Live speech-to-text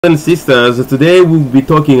And sisters, today we'll be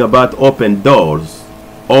talking about open doors.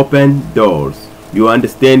 Open doors. You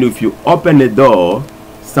understand, if you open the door,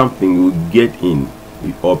 something will get in.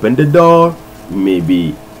 You open the door,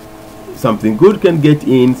 maybe something good can get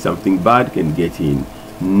in, something bad can get in.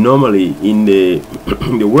 Normally in the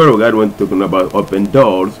in the Word of God, when talking about open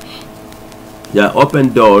doors, there are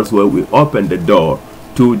open doors where we open the door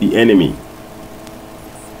to the enemy.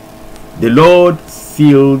 The Lord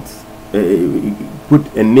sealed, put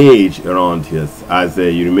an edge around us, as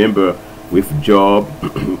you remember with Job.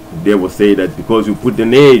 They will say that because you put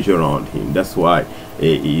an edge around him, that's why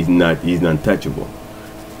he's not untouchable.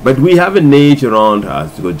 But we have an edge around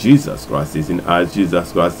us because Jesus Christ is in us.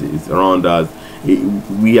 Jesus Christ is around us.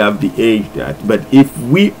 We have the edge that. But if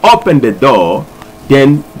we open the door,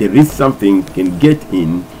 then there is something can get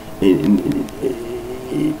in.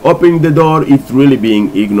 Opening the door is really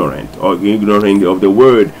being ignorant or ignorant of the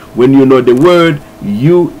word. When you know the word,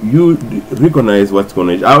 you recognize what's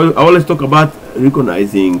going on. I always talk about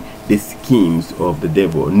recognizing the schemes of the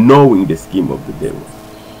devil, knowing the scheme of the devil.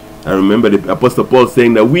 I remember the Apostle Paul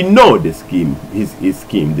saying that we know the scheme, his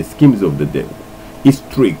scheme, the schemes of the devil, his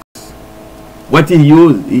tricks. What he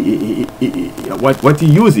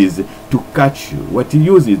uses to catch you. What he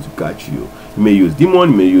uses to catch you. He may use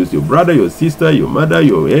demon, he may use your brother, your sister, your mother,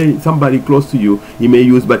 somebody close to you. He may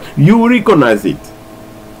use, but you recognize it.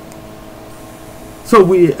 So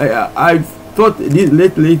I thought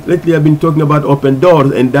lately I've been talking about open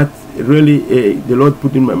doors, and that's really the Lord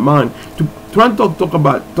put in my mind to try and talk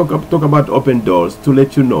about open doors, to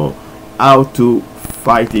let you know how to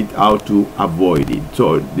fight it, how to avoid it.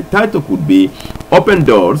 So the title could be Open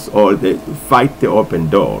Doors, or Fight the Open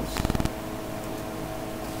Doors.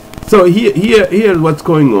 So here's what's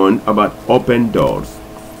going on about open doors.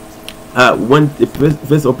 When the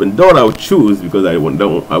first open door I would choose, because I would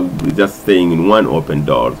be just staying in one open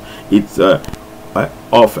door, it's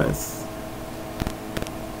offense.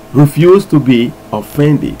 Refuse to be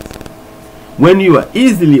offended. When you are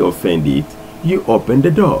easily offended, you open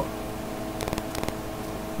the door.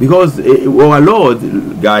 Because our Lord,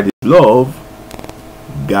 God is love.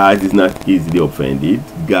 God is not easily offended.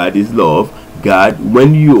 God is love. God,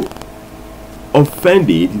 when you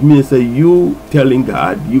offended, it means that you telling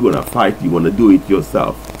God you're gonna fight, you're gonna do it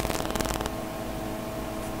yourself.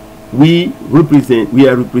 We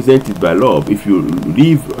are represented by love. If you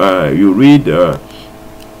read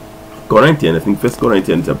Corinthians, I think 1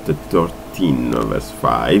 Corinthians chapter 13 verse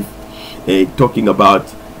 5, talking about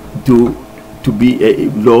to be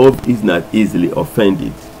love is not easily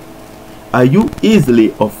offended. Are you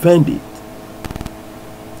easily offended?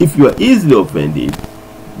 If you are easily offended,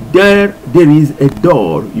 there is a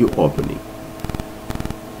door you're opening.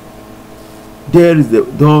 There is the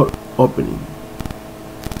door opening.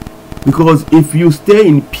 Because if you stay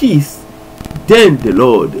in peace, then the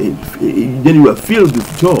Lord, then you are filled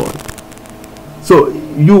with joy. So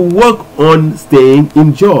you work on staying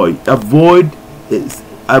in joy. Avoid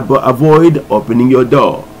opening your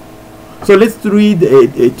door. So let's read.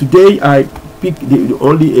 Today I pick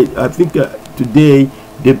today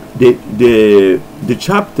the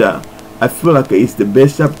chapter I feel like it's the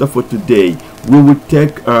best chapter for today. We will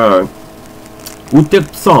take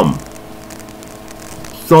Psalm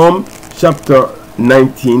chapter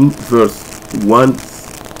 19 verse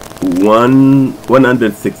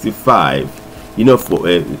 165. You know, for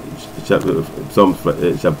Psalm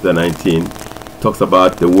chapter 19 talks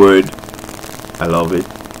about the word. I love it,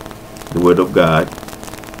 the word of God.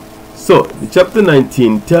 So chapter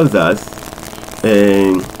 19 tells us,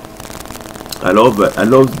 and I love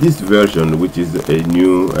this version, which is a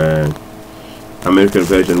new American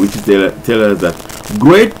version, which is tell us that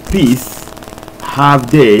great peace have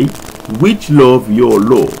they which love your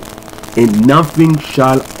law, and nothing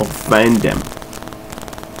shall offend them.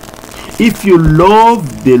 If you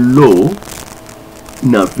love the law,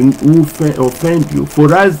 nothing will offend you.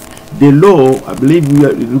 For us, the law, I believe we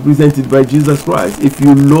are represented by Jesus Christ. If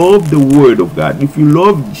you love the word of God, if you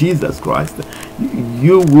love Jesus Christ,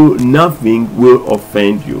 nothing will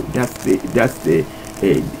offend you. That's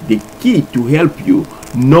the key to help you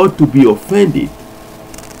not to be offended.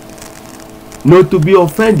 Not to be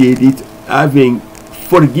offended is having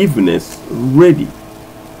forgiveness ready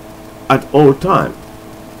at all times.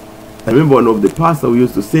 I remember one of the pastors who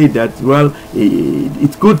used to say that, well,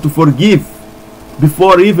 it's good to forgive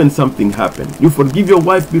before even something happens. You forgive your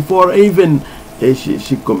wife before even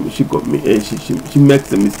she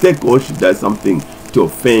makes a mistake or she does something to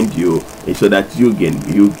offend you, so that you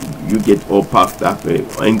get all puffed up,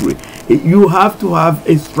 angry. You have to have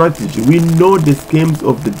a strategy. We know the schemes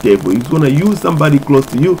of the devil. He's going to use somebody close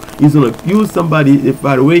to you. He's going to use somebody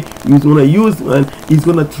far away. He's going to use, and he's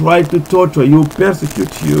going to try to torture you,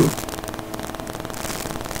 persecute you.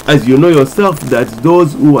 As you know yourself, that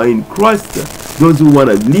those who are in Christ, those who want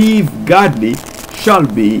to live godly,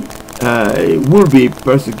 will be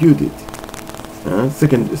persecuted.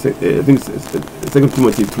 Second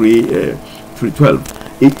Timothy 3:12.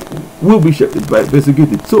 It will be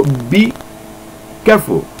persecuted. So be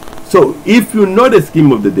careful. So if you know the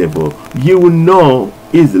scheme of the devil, you will know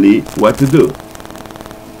easily what to do.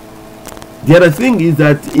 The other thing is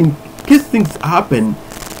that in case things happen,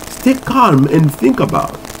 stay calm and think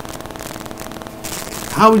about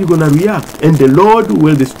how you're going to react. And the Lord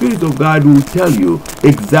the Spirit of God will tell you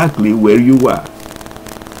exactly where you are,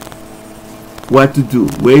 what to do,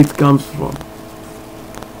 where it comes from.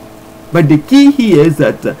 But the key here is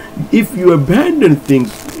that if you abandon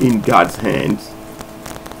things in God's hands,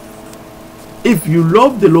 if you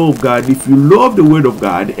love the law of God, if you love the Word of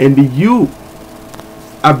God, and you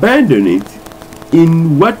abandon it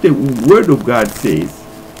in what the Word of God says,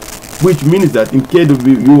 which means that in case of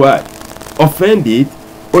you are offended,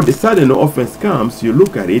 or the sudden offense comes, you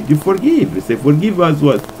look at it, you forgive. You say, forgive us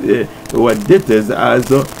what debtors, as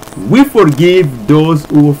we forgive those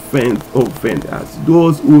who offend us,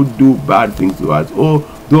 those who do bad things to us, or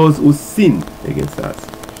those who sin against us.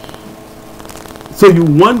 So you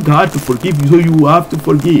want God to forgive you, so you have to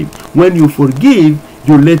forgive. When you forgive,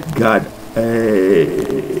 you let God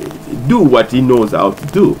do what He knows how to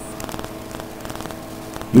do.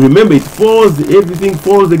 You remember, everything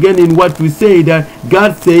falls again in what we say, that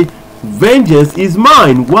God said, vengeance is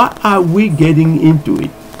mine. Why are we getting into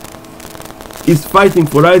it? He's fighting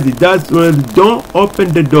for us. Don't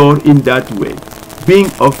open the door in that way. Being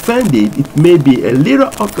offended, it may be a little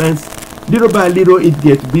offense, little by little it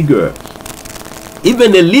gets bigger.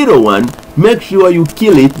 Even a little one, make sure you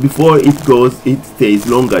kill it before it stays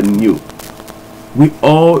longer than you. We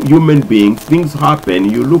all human beings, things happen,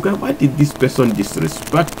 you look at, why did this person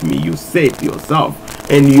disrespect me? You say to yourself,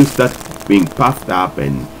 and you start being puffed up,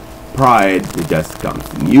 and pride just comes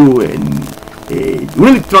in you, and it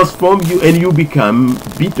really transforms you, and you become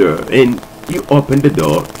bitter, and you open the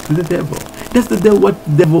door to the devil. That's what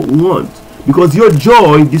the devil wants, because your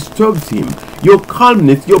joy disturbs him, your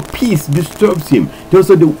calmness, your peace disturbs him.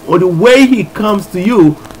 So the way he comes to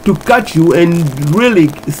you to catch you and really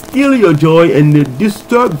steal your joy and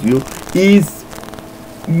disturbs you is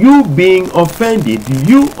you being offended,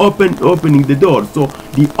 you opening the door. So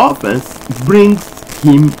the offense brings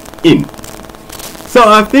him in. So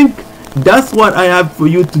I think that's what I have for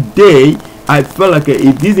you today. I felt like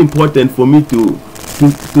it is important for me to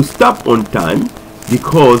stop on time,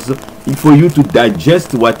 because for you to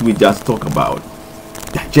digest what we just talked about,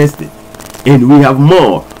 digest it, and we have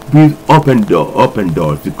more with open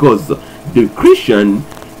doors, because the Christian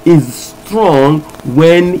is strong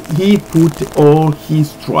when he put all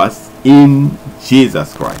his trust in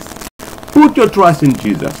Jesus Christ. Put your trust in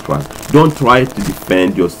Jesus Christ. Don't try to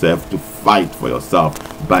defend yourself, to fight for yourself,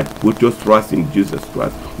 but put your trust in Jesus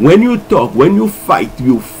Christ. When you talk, when you fight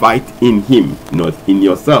in Him, not in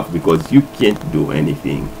yourself, because you can't do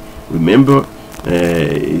anything. Remember,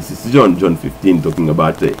 it's John 15 talking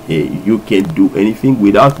about you can't do anything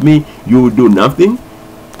without me, you will do nothing.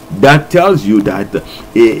 That tells you that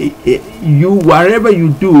whatever you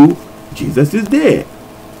do, Jesus is there,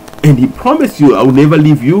 and He promised you, I will never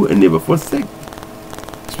leave you and never forsake.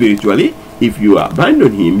 Spiritually, if you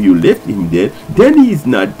abandon Him, you left Him there, then He is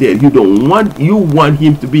not there. You want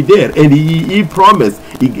Him to be there, and He promised.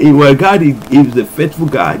 God is a faithful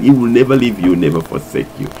God. He will never leave you, never forsake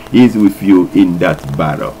you. He is with you in that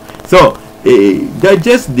battle. So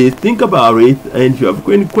digest this, think about it, and if you have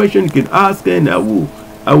any question, you can ask, and I will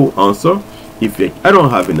answer. If I don't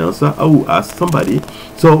have an answer, I will ask somebody.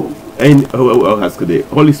 So, and I will ask the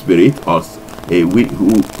Holy Spirit, us,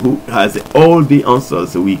 who has all the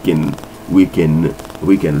answers we can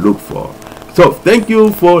look for. So thank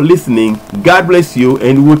you for listening. God bless you,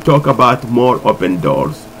 and we'll talk about more open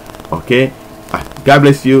doors. Okay, God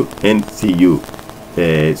bless you, and see you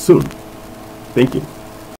soon. Thank you.